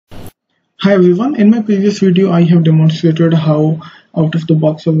Hi everyone, in my previous video I have demonstrated how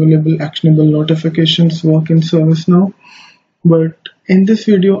out-of-the-box available actionable notifications work in ServiceNow, but in this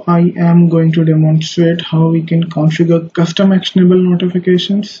video I am going to demonstrate how we can configure custom actionable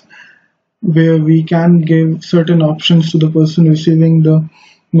notifications where we can give certain options to the person receiving the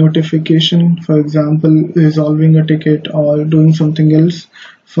notification, for example resolving a ticket or doing something else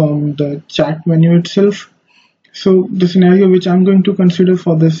from the chat menu itself. So the scenario which I'm going to consider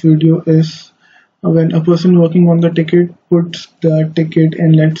for this video is when a person working on the ticket puts the ticket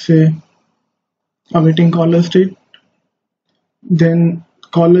in, let's say, awaiting caller state, then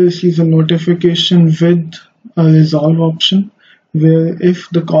caller receives a notification with a resolve option where if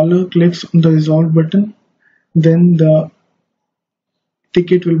the caller clicks on the resolve button, then the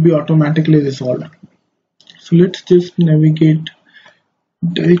ticket will be automatically resolved. So let's just navigate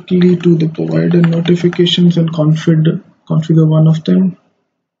directly to the provider notifications and configure one of them.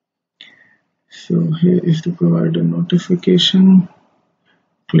 So here is the provider notification.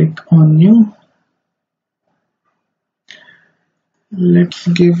 Click on new. Let's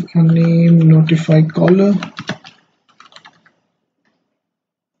give a name notify caller.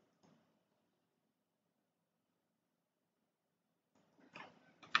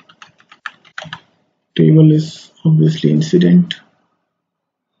 Table is obviously incident.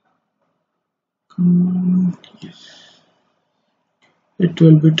 Yes. It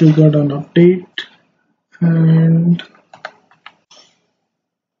will be triggered on update and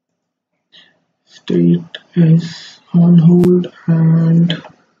state is on hold and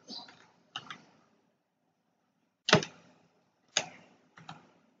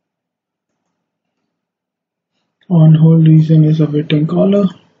on hold reason is awaiting caller,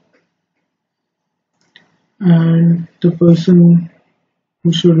 and the person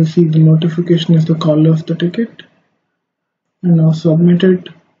who should receive the notification is the caller of the ticket, and now submit it.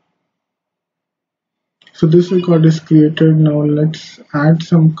 So this record is created. Now let's add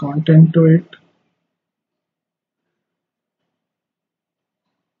some content to it.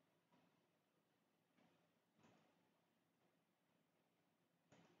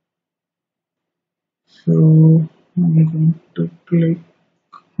 So I'm going to click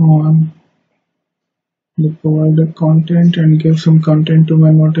on the provider content and give some content to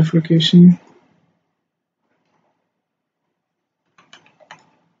my notification.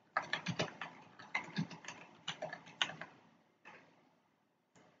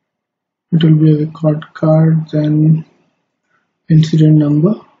 It will be a record card, then incident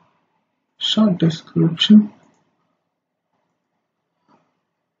number, short description,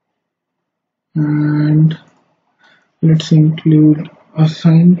 and let's include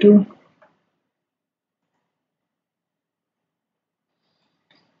assigned to.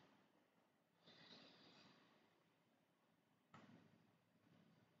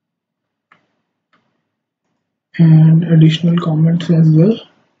 And additional comments as well.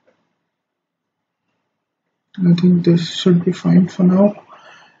 I think this should be fine for now,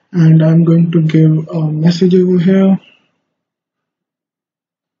 and I'm going to give a message over here.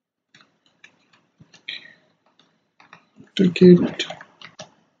 Ticket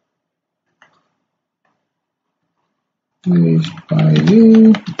raised by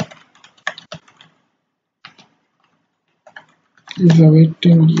you is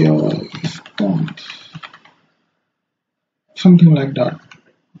awaiting your response, something like that.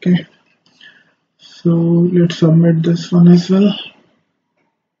 Okay, so let's submit this one as well.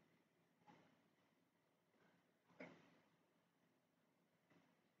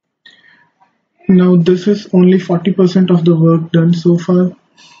 Now this is only 40% of the work done so far.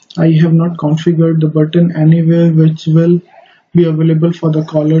 I have not configured the button anywhere which will be available for the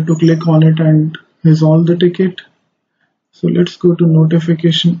caller to click on it and resolve the ticket. So let's go to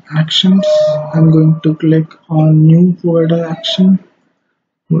notification actions. I'm going to click on new provider action,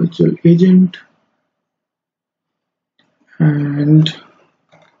 virtual agent, and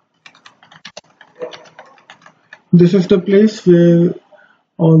this is the place where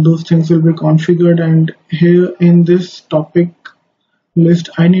all those things will be configured. And here in this topic list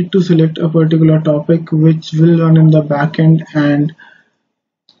I need to select a particular topic which will run in the backend and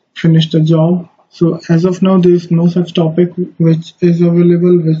finish the job. So as of now there is no such topic which is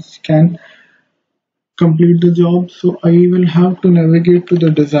available which can complete the job, so I will have to navigate to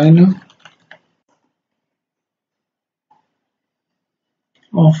the designer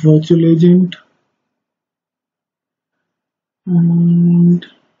of virtual agent, and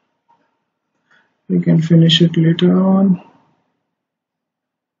we can finish it later on.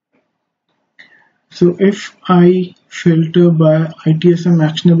 So if I filter by ITSM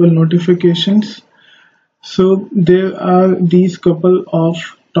actionable notifications, so there are these couple of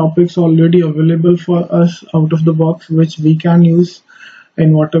topics already available for us out of the box, which we can use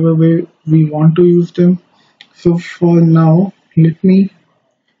in whatever way we want to use them. So for now, let me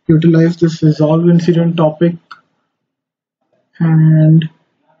utilize this resolve incident topic, and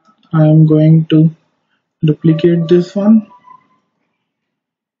I am going to duplicate this one,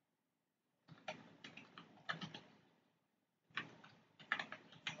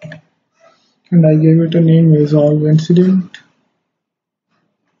 and I gave it a name, resolve incident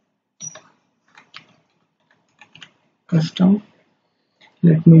custom.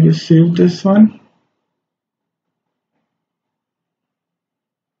 Let me just save this one.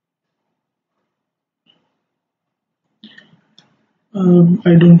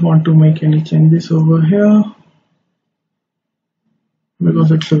 I don't want to make any changes over here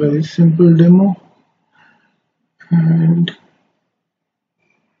because it's a very simple demo, and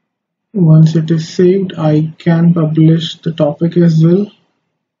once it is saved, I can publish the topic as well.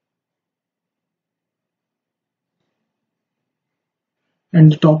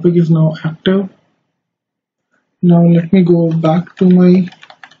 And the topic is now active. Now let me go back to my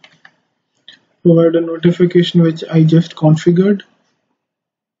provider notification, which I just configured.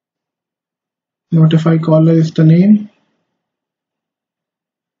 Notify caller is the name.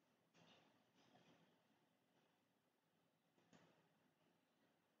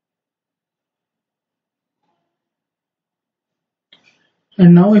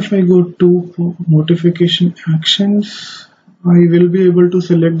 And now if I go to notification actions, I will be able to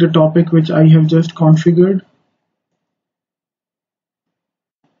select the topic which I have just configured.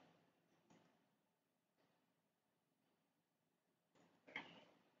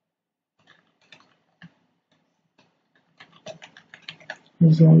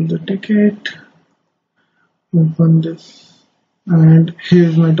 Resolve the ticket, open this, and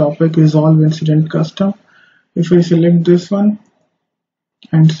here's my topic, resolve incident custom. If I select this one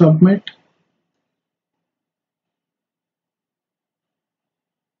and submit,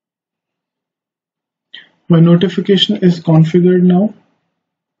 my notification is configured now,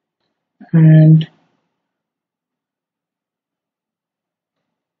 and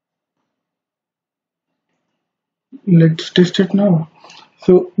let's test it now.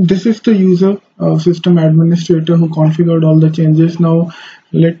 So this is the user system administrator who configured all the changes. Now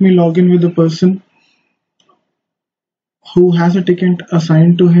let me log in with the person who has a ticket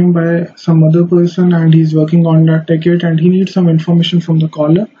assigned to him by some other person, and he's working on that ticket, and he needs some information from the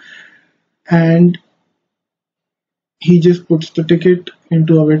caller, and he just puts the ticket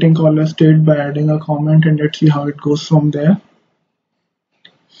into a waiting caller state by adding a comment, and let's see how it goes from there.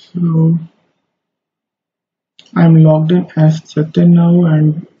 So I'm logged in as Jatin now,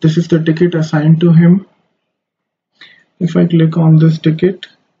 and this is the ticket assigned to him. If I click on this ticket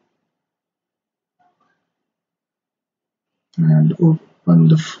and open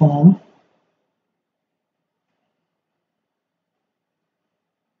the form,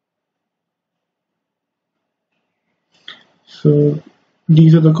 so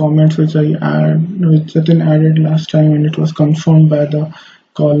these are the comments which Jatin added last time, and it was confirmed by the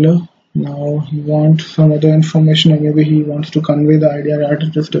caller. Now he wants some other information, or maybe he wants to convey the idea that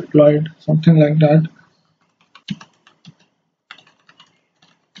it is deployed, something like that.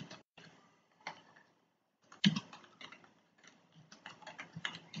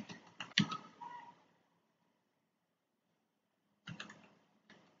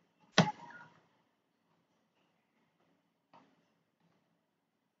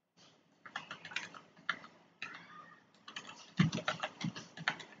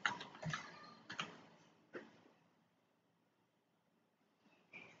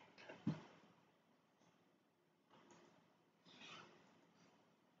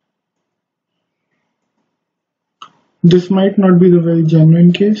 This might not be the very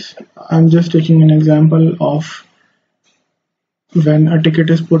genuine case. I'm just taking an example of when a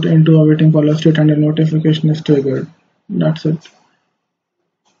ticket is put into a waiting caller state and a notification is triggered. That's it.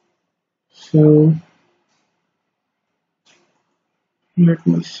 So let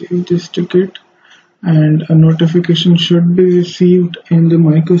me save this ticket, and a notification should be received in the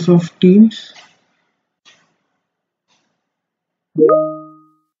Microsoft Teams. It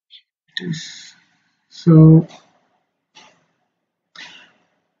is. So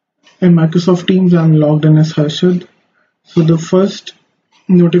in Microsoft Teams, I'm logged in as Harshad. So the first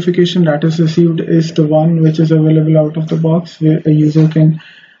notification that is received is the one which is available out of the box, where a user can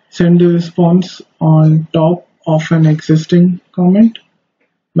send a response on top of an existing comment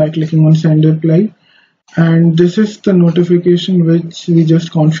by clicking on send reply. And this is the notification which we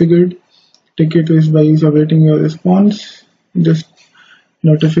just configured. Ticket is by user awaiting your response. This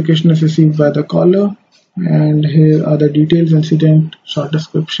notification is received by the caller. and here are the details, incident, short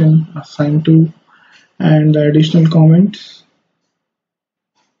description, assigned to, and the additional comments.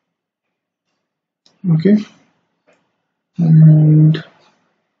 Okay, and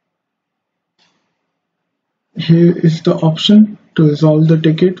here is the option to resolve the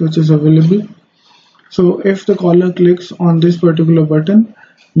ticket which is available. So if the caller clicks on this particular button,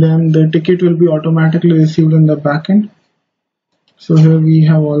 then the ticket will be automatically received in the backend. So here we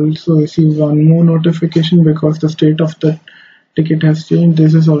have also received one more notification because the state of the ticket has changed.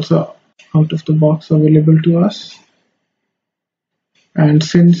 This is also out of the box available to us. And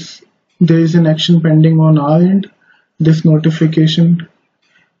since there is an action pending on our end, this notification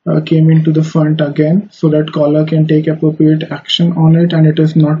came into the front again so that caller can take appropriate action on it and it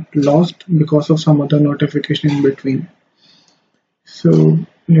is not lost because of some other notification in between. So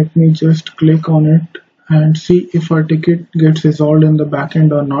let me just click on it and see if our ticket gets resolved in the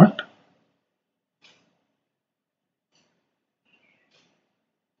backend or not.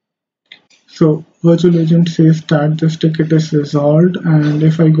 So virtual agent says that this ticket is resolved, and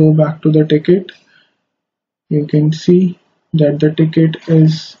if I go back to the ticket, you can see that the ticket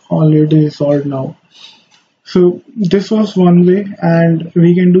is already resolved now. So this was one way, and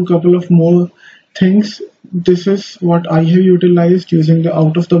we can do a couple of more things. This is what I have utilized using the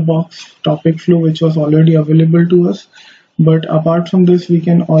out of the box topic flow which was already available to us. But apart from this, we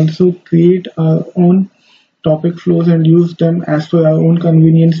can also create our own topic flows and use them as per our own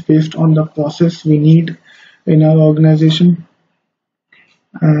convenience based on the process we need in our organization,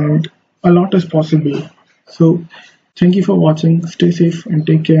 and a lot is possible. So thank you for watching, stay safe and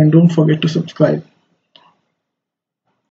take care, and don't forget to subscribe.